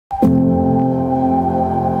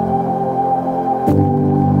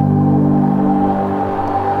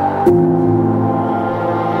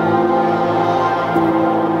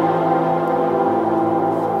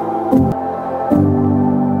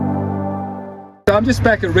So I'm just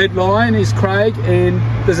back at Redlion, here's Craig, and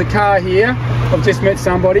there's a car here. I've just met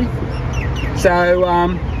somebody. So,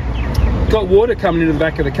 got water coming into the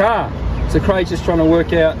back of the car. So Craig's just trying to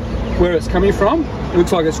work out where it's coming from. It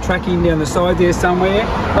looks like it's tracking down the side there somewhere.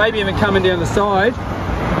 Maybe even coming down the side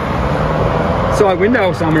window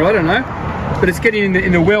or somewhere, I don't know. But it's getting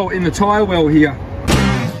in the well, in the tyre well here.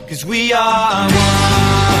 'Cause we are one,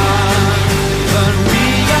 but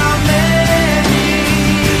we are many,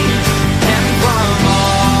 and from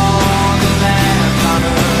all the land on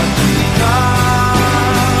earth we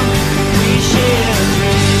come, we share a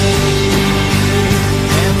dream,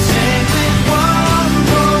 and sing with one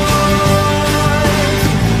voice.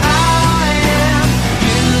 I am,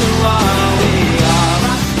 you are, we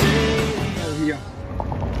are, Here.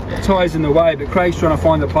 Tyre's in the way, but Craig's trying to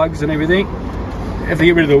find the plugs and everything. Have to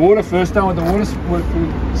get rid of the water first. Don't want the water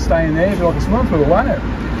staying there. It's like a swimming pool, won't it?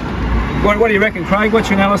 What do you reckon, Craig? What's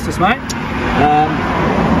your analysis, mate?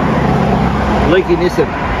 Leaking, isn't it?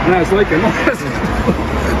 No, it's leaking.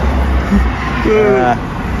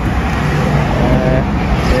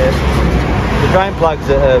 The drain plugs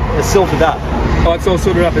are silted up. Oh, it's all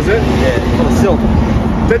sorted up, is it? Yeah, full of silt.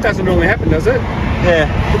 That doesn't normally happen, does it? Yeah.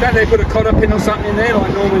 But don't they put a codder pin or something in there,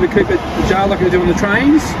 like normally to keep it ajar like they do on the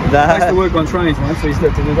trains? No. I used to work on trains once, so you used to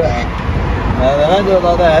have to do that. They don't do it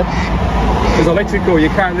like that. Because electrical,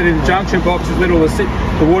 you can't let in the junction boxes, let all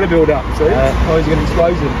the water build up, see? Otherwise you're going to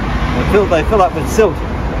explosion. They fill up with silt.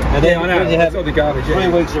 And then I know, when you have all the garbage, 3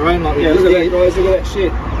 weeks of rain like we yeah, just look at did. that, guys, look at that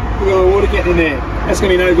shit. Look at all the water getting in there. That's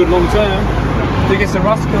going to be no good long term. To get some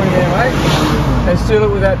rust going there, mate, and seal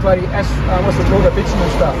it with that bloody ash, what's it called, that bitumen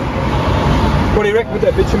stuff. What do you reckon with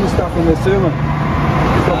that bitumen stuff in the sealing?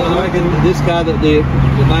 I reckon this car, the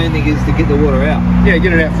main thing is to get the water out. Yeah,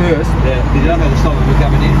 get it out first. Yeah, you don't know the side we're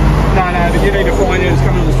coming in. No, but you need to find out it's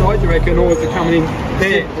coming on the side, you reckon, or is it coming in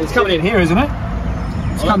there? It's coming in here, isn't it?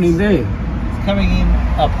 It's coming in there. It's coming in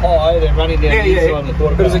up high, then running down the inside of the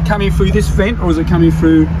quarter. But is it coming through this vent, or is it coming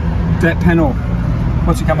through that panel?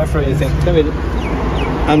 What's it coming through, you think? It's coming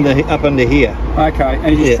up under here. Okay,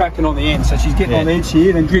 and you're just tracking on the end, so she's getting on the edge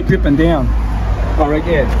here, then dripping down. Oh, right,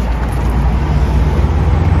 yeah.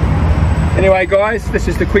 Anyway, guys, this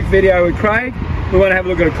is the quick video with Craig. We want to have a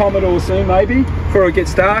look at a Commodore soon, maybe, before it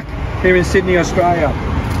gets dark, here in Sydney, Australia.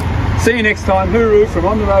 See you next time. Hooroo from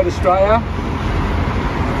On the Road Australia,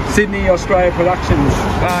 Sydney, Australia Productions.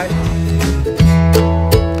 Bye.